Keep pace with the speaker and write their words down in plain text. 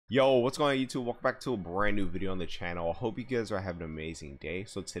Yo, what's going on YouTube? Welcome back to a brand new video on the channel. I hope you guys are having an amazing day.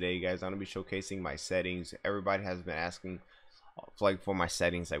 So today, guys, I'm gonna be showcasing my settings. Everybody has been asking for my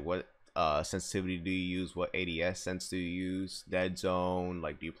settings, like what sensitivity do you use, what ADS sense do you use, dead zone,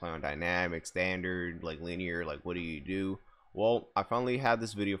 like do you play on dynamic, standard, like linear, like what do you do? Well, I finally have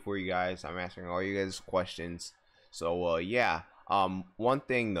this video for you guys. I'm answering all you guys questions. So yeah, one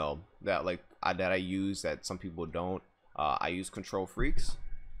thing though that that I use that some people don't, I use control freaks.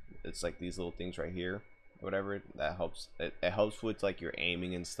 It's like these little things right here, whatever that helps. It helps with like your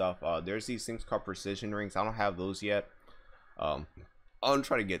aiming and stuff. There's these things called precision rings. I don't have those yet. I'll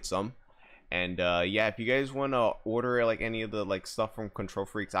try to get some. And yeah, if you guys want to order like any of the like stuff from Control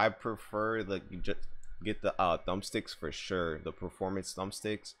Freaks, I prefer the just get the thumbsticks for sure. The performance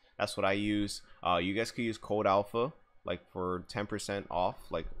thumbsticks. That's what I use. You guys could use code ALPHA like for 10% off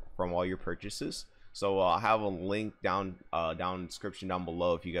like from all your purchases. So I'll have a link down description down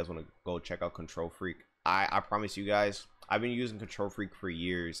below if you guys want to go check out Control Freak. I promise you guys, I've been using Control Freak for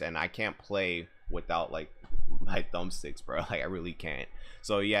years and I can't play without like my thumbsticks, bro. Like I really can't.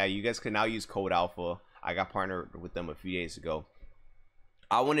 So yeah, you guys can now use code ALPHA. I got partnered with them a few days ago.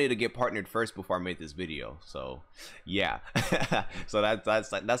 I wanted to get partnered first before I made this video, so yeah. So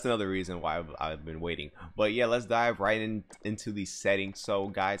that's another reason why I've been waiting. But yeah, let's dive right into these settings. So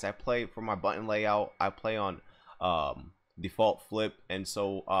guys, I play for my button layout. I play on default flip, and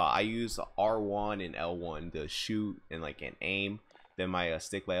so I use R1 and L1 to shoot and like an aim. Then my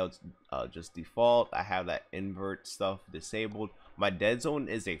stick layout's just default. I have that invert stuff disabled. My dead zone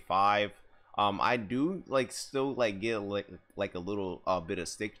is a 5. I do like still like get like a little bit of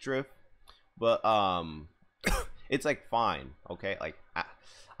stick drift, but it's like fine. Okay, like I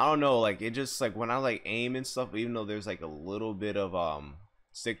don't know, like it just like when I like aim and stuff, even though there's like a little bit of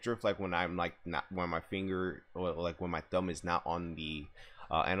stick drift, like when I'm like not when my finger or like when my thumb is not on the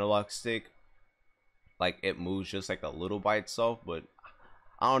analog stick, like it moves just like a little by itself. But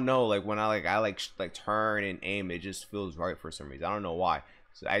I don't know, like when I turn and aim, it just feels right for some reason. I don't know why.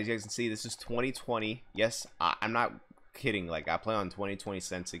 So as you guys can see, this is 2020. Yes, I'm not kidding. Like I play on 2020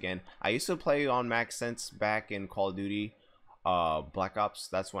 sense again. I used to play on max sense back in Call of Duty Black Ops.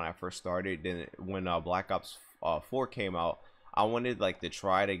 That's when I first started. Then when Black Ops 4 came out, I wanted like to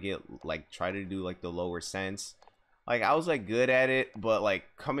try to do like the lower sense. Like I was like good at it, but like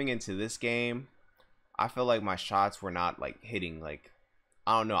coming into this game, I feel like my shots were not like hitting. Like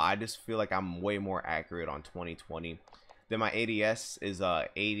I don't know, I just feel like I'm way more accurate on 2020. Then my ADS is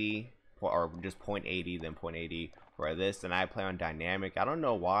 80 or just 0.80, then 0.80 for this. Then I play on dynamic. I don't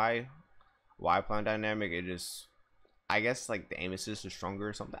know why I play on dynamic. It just, I guess like the aim assist is stronger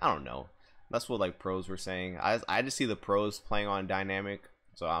or something. I don't know. That's what like pros were saying. I just see the pros playing on dynamic,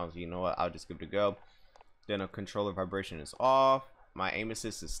 so I was, you know what, I'll just give it a go. Then a controller vibration is off. My aim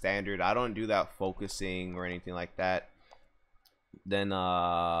assist is standard. I don't do that focusing or anything like that. Then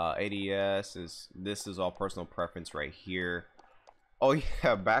ADS is, this is all personal preference right here. Oh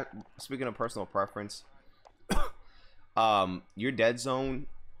yeah, speaking of personal preference, your dead zone,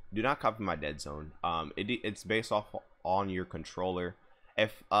 do not copy my dead zone. It's based off on your controller.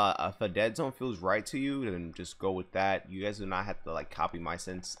 If a dead zone feels right to you, then just go with that. You guys do not have to like copy my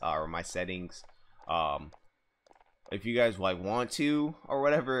sense or my settings. If you guys like want to or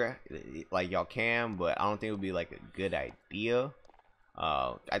whatever, like y'all can, but I don't think it would be like a good idea.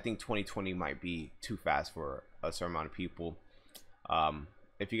 I think 2020 might be too fast for a certain amount of people.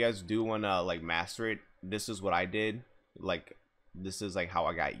 If you guys do want to like master it, this is what I did. Like this is like how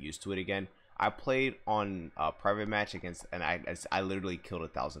I got used to it again. I played on a private match against, and I literally killed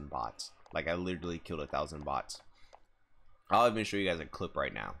 1,000 bots. Like I literally killed 1,000 bots. I'll even show you guys a clip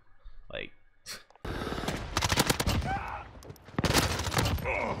right now. Like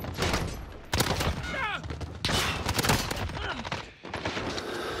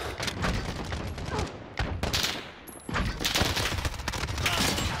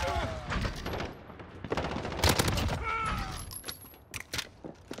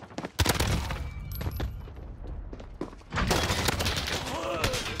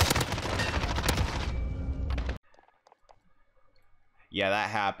yeah, that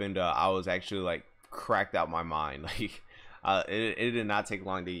happened. I was actually like cracked out my mind. Like it did not take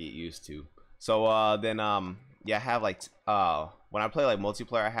long to get used to. So then yeah, I have like when I play like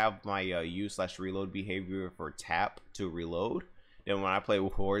multiplayer, I have my use/reload behavior for tap to reload. Then when I play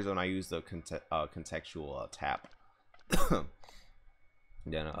Warzone, I use the contextual tap.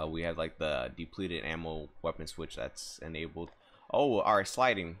 Then we have like the depleted ammo weapon switch that's enabled. Oh, alright,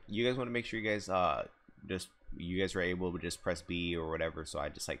 sliding. You guys want to make sure you guys you guys are able to just press B or whatever. So I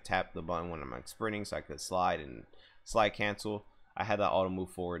just like tap the button when I'm like sprinting, so I could slide and slide cancel. I had that auto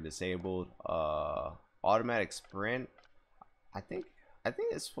move forward disabled. Automatic sprint, I think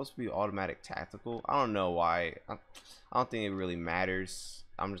it's supposed to be automatic tactical. I don't know why. I don't think it really matters.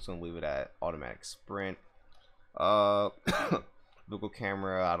 I'm just gonna leave it at automatic sprint. Vehicle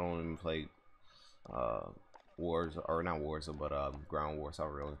camera, I don't even play wars, or not wars, but ground wars. I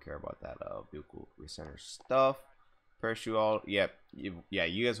don't really care about that vehicle recenter stuff. Parachute all, yep, yeah,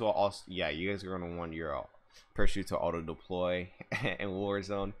 you guys will also, yeah, you guys are gonna want your parachute to auto deploy in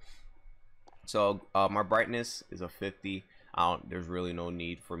Warzone. So my brightness is a 50. There's really no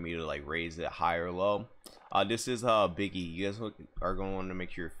need for me to like raise it high or low. This is a biggie. You guys are going to want to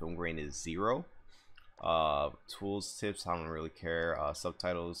make sure your film grain is 0. Tools, tips, I don't really care.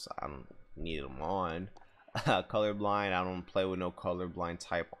 Subtitles, I don't need them on. Colorblind, I don't play with no colorblind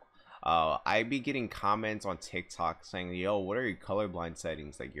type. I be getting comments on TikTok saying, yo, what are your colorblind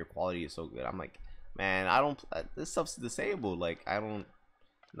settings? Like, your quality is so good. I'm like, man, I don't, this stuff's disabled. Like, I don't,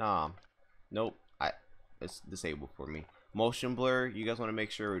 nah, nope, it's disabled for me. Motion blur, you guys want to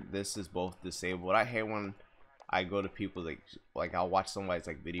make sure this is both disabled. I hate when I go to people like I'll watch somebody's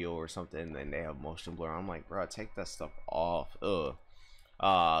like video or something and then they have motion blur. I'm like, bro, take that stuff off. You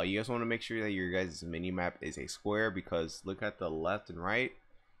guys want to make sure that your guys' mini map is a square, because look at the left and right.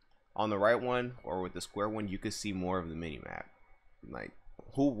 On the right one, or with the square one, you can see more of the mini map. Like,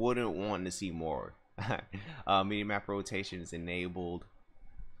 who wouldn't want to see more? Mini map rotation is enabled.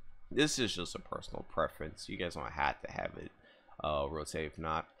 This is just a personal preference. You guys don't have to have it rotate. If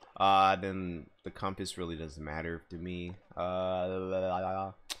not, then the compass really doesn't matter to me.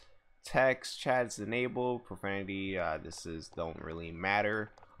 Text chat's enabled. Profanity, don't really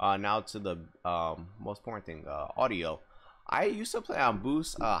matter. Now to the most important thing, audio. I used to play on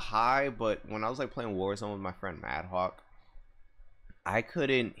boost high, but when I was like playing Warzone with my friend Madhawk, I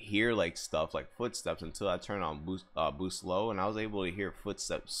couldn't hear like stuff like footsteps until I turned on boost low, and I was able to hear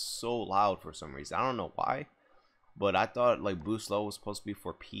footsteps so loud for some reason. I don't know why, but I thought like boost low was supposed to be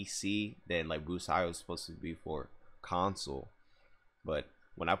for PC, then like boost high was supposed to be for console. But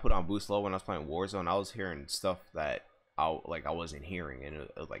when I put on boost low when I was playing Warzone, I was hearing stuff that I wasn't hearing, and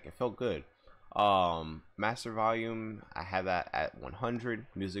it felt good. Master volume, I have that at 100.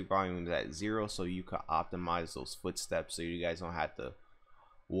 Music volume is at 0, so you can optimize those footsteps so you guys don't have to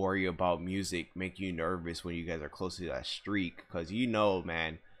worry about music make you nervous when you guys are close to that streak, because you know,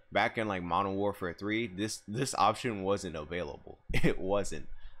 man, back in like Modern Warfare 3, this option wasn't available. It wasn't.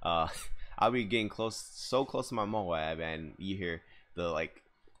 I'll be getting so close to my Moab, and you hear the like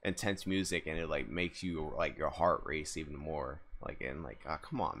intense music, and it like makes you like your heart race even more.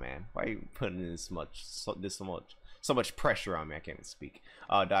 Come on, man, why are you putting in so much pressure on me? I can't even speak.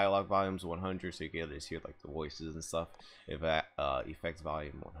 Dialogue volume's 100, so you can just hear like the voices and stuff. If effects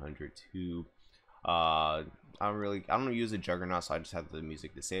volume 100 too. I don't use a juggernaut, so I just have the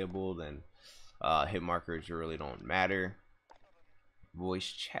music disabled, and hit markers really don't matter.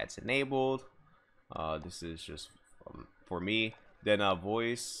 Voice chat's enabled. This is just for me. Then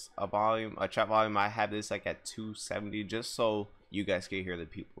voice volume, chat volume, I have this like at 270, just so you guys can hear the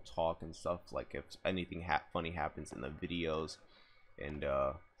people talk and stuff, like if anything funny happens in the videos. And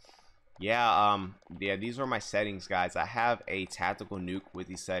yeah, these are my settings, guys. I have a tactical nuke with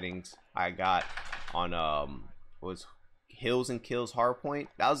these settings I got on was Hills and Kills Hardpoint.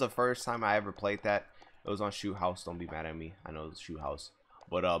 That was the first time I ever played that. It was on Shoot House. Don't be mad at me, I know it's Shoot House.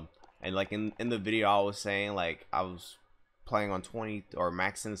 But and like in the video I was saying, like I was playing on 20 or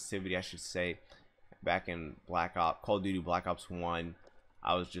max sensitivity, I should say, back in Call of Duty Black Ops 1.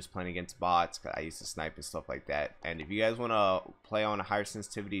 I was just playing against bots, 'cause I used to snipe and stuff like that. And if you guys want to play on a higher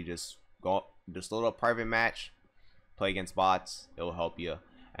sensitivity, just load up private match, play against bots. It'll help you.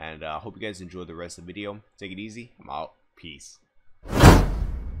 And I hope you guys enjoy the rest of the video. Take it easy. I'm out. Peace.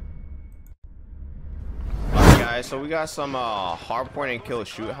 Alright, guys, so we got some hardpoint and kill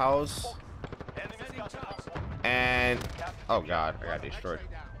shoot house. And oh god, I got destroyed.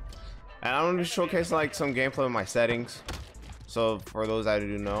 And I'm gonna showcase like some gameplay with my settings. So for those that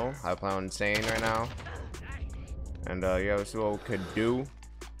do know, I play on insane right now. And yeah, let's see what we could do.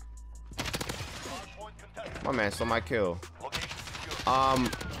 My man stole my kill.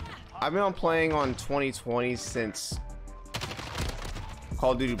 I've been playing on 2020 since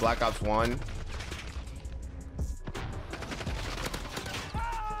Call of Duty Black Ops 1.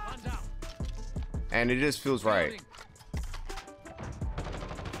 And it just feels right.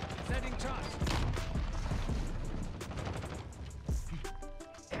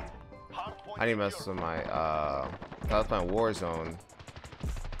 I need to mess with my I was playing Warzone.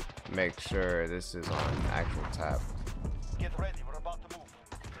 Make sure this is on actual tap. Get ready, we're about to move.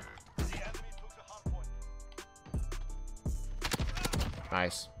 The enemy took the hard point.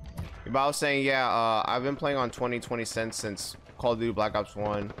 Nice. But I was saying, yeah, I've been playing on 2020 since Call of Duty Black Ops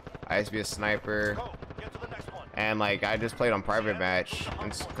 1. I used to be a sniper. And like I just played on private match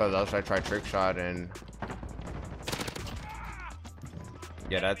because I was trying to try trick shot, and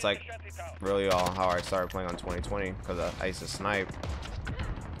yeah, that's like really all how I started playing on 2020 because I used to snipe.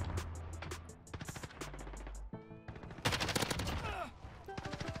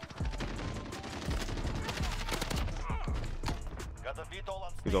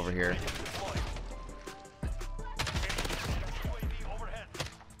 He's over here.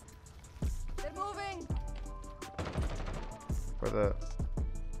 They're moving. For the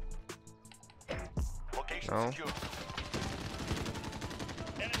no.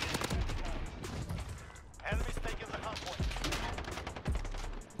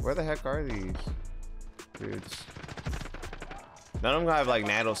 Where the heck are these dudes? None of them have like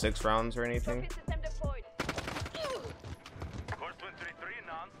NATO 6 rounds or anything.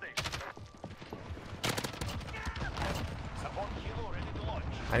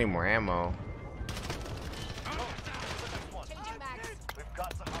 I need more ammo.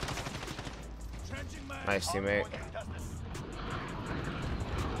 Nice teammate.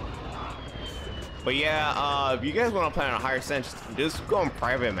 But yeah, if you guys want to play on a higher sense, just go on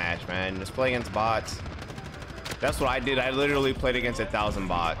private match, man. Just play against bots. That's what I did. I literally played against 1,000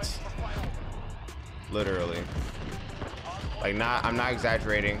 bots. Literally. Like, I'm not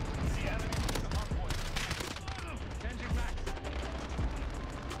exaggerating.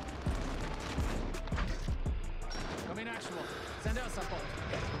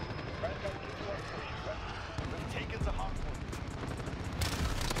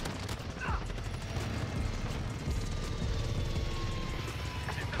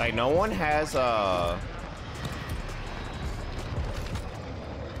 Like no one has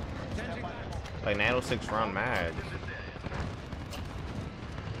like NATO 6 round mags.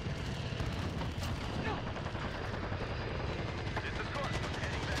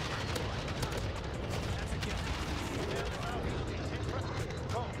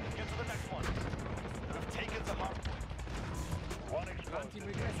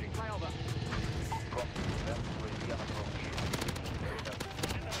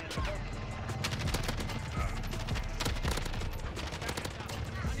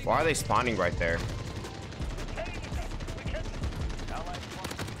 Why are they spawning right there?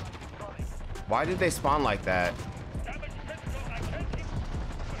 Why did they spawn like that?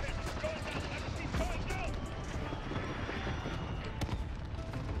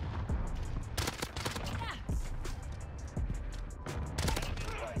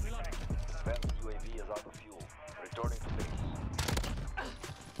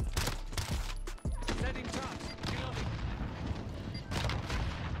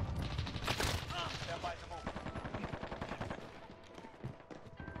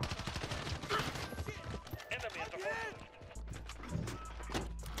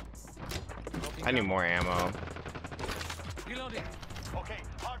 I need more ammo. Reloading. Okay,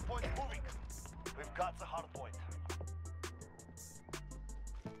 hard point moving. We've got the hard point.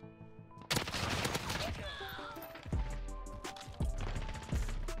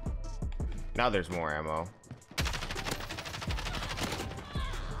 Now there's more ammo.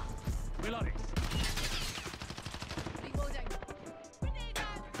 Reloading. Reloading.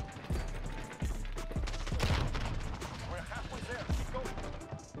 We're halfway there. Keep going.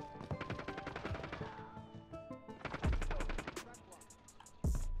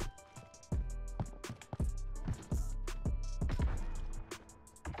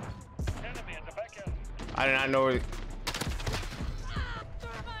 Enemy at the back end. I did not know where.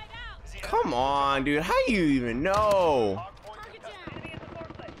 Come on, dude. How do you even know?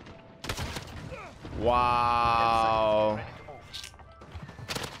 Wow.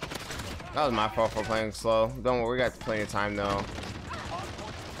 That was my fault for playing slow. Don't worry, we got plenty of time though.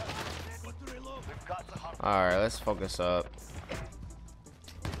 Alright, let's focus up.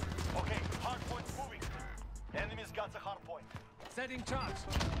 Okay, hard point moving. Enemy's got the hard point. Setting charge.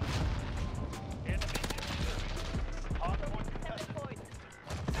 Enemy hard point contested.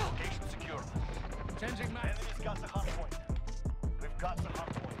 Location secure. Changing map. Enemy's got the hard point. We've got the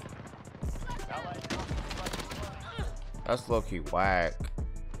hard point. Allied That's low-key whack.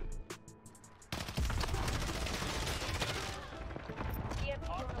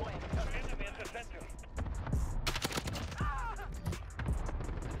 hard point. Enemy in the center.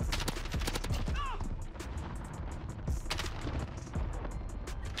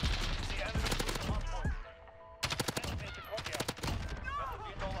 The enemy is the hard point. Enemy at the courtyard. Got the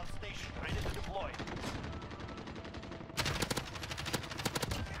BIZON on station, ready to deploy.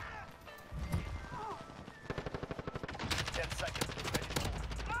 10 seconds, get ready to move.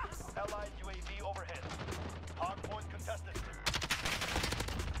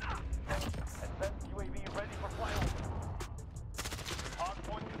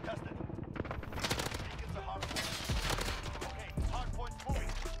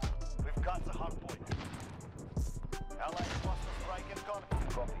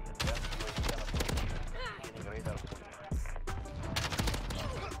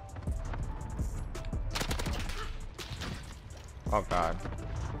 Oh god.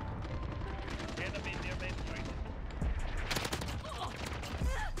 Enemy near Main Street.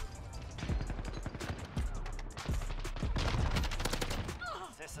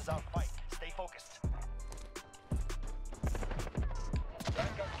 This is our fight. Stay focused.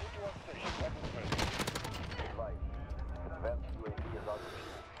 Vanguard 2 on station. Weapons ready. Advice. Advanced UAV is on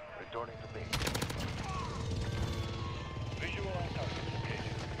mission. Returning to base. Visual on target.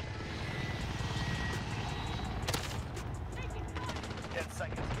 Engaging. 10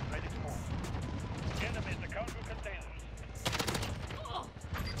 seconds. Get ready to move. Enemy in the cargo containers.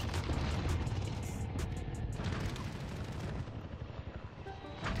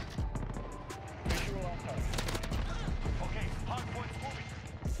 Visual on target. Okay, hard points moving.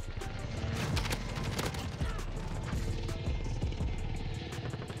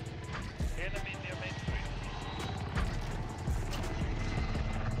 Enemy near Main Street.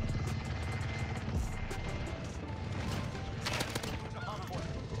 Hard point.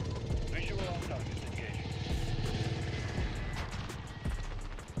 Visual on target. Engaging.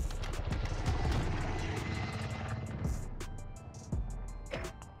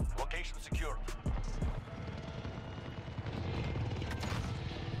 Location secured.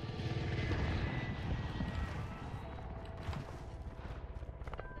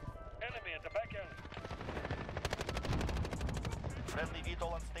 Enemy at the back alley. Friendly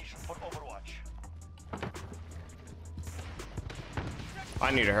VTOL on station for Overwatch.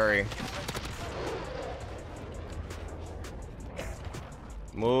 I need to hurry.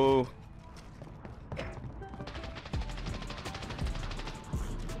 Move.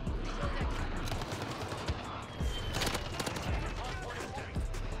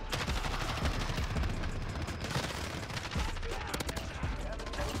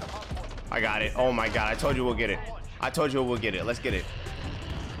 I got it. Oh my god. I told you we'll get it. I told you we'll get it. Let's get it.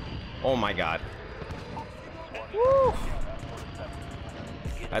 Oh my god. Woo.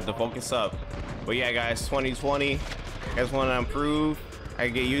 I had to focus up. But yeah, guys, 2020. You guys want to improve? I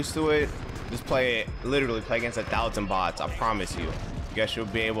get used to it. Just play it. Literally play against 1,000 bots. I promise you. You guys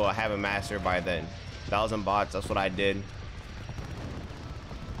should be able to have it mastered by then. 1,000 bots. That's what I did.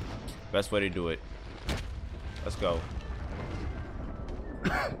 Best way to do it. Let's go.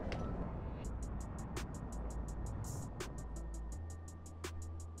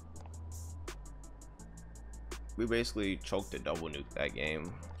 We basically choked a double nuke that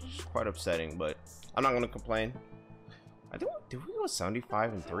game. It's quite upsetting, but I'm not gonna complain. I think did we go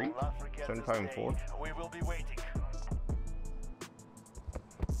 75 and 3? 75 and 4? We will be waiting.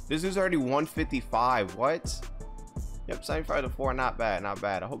 This is already 155. What? Yep, 75 to 4. Not bad, not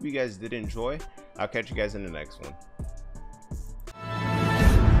bad. I hope you guys did enjoy. I'll catch you guys in the next one.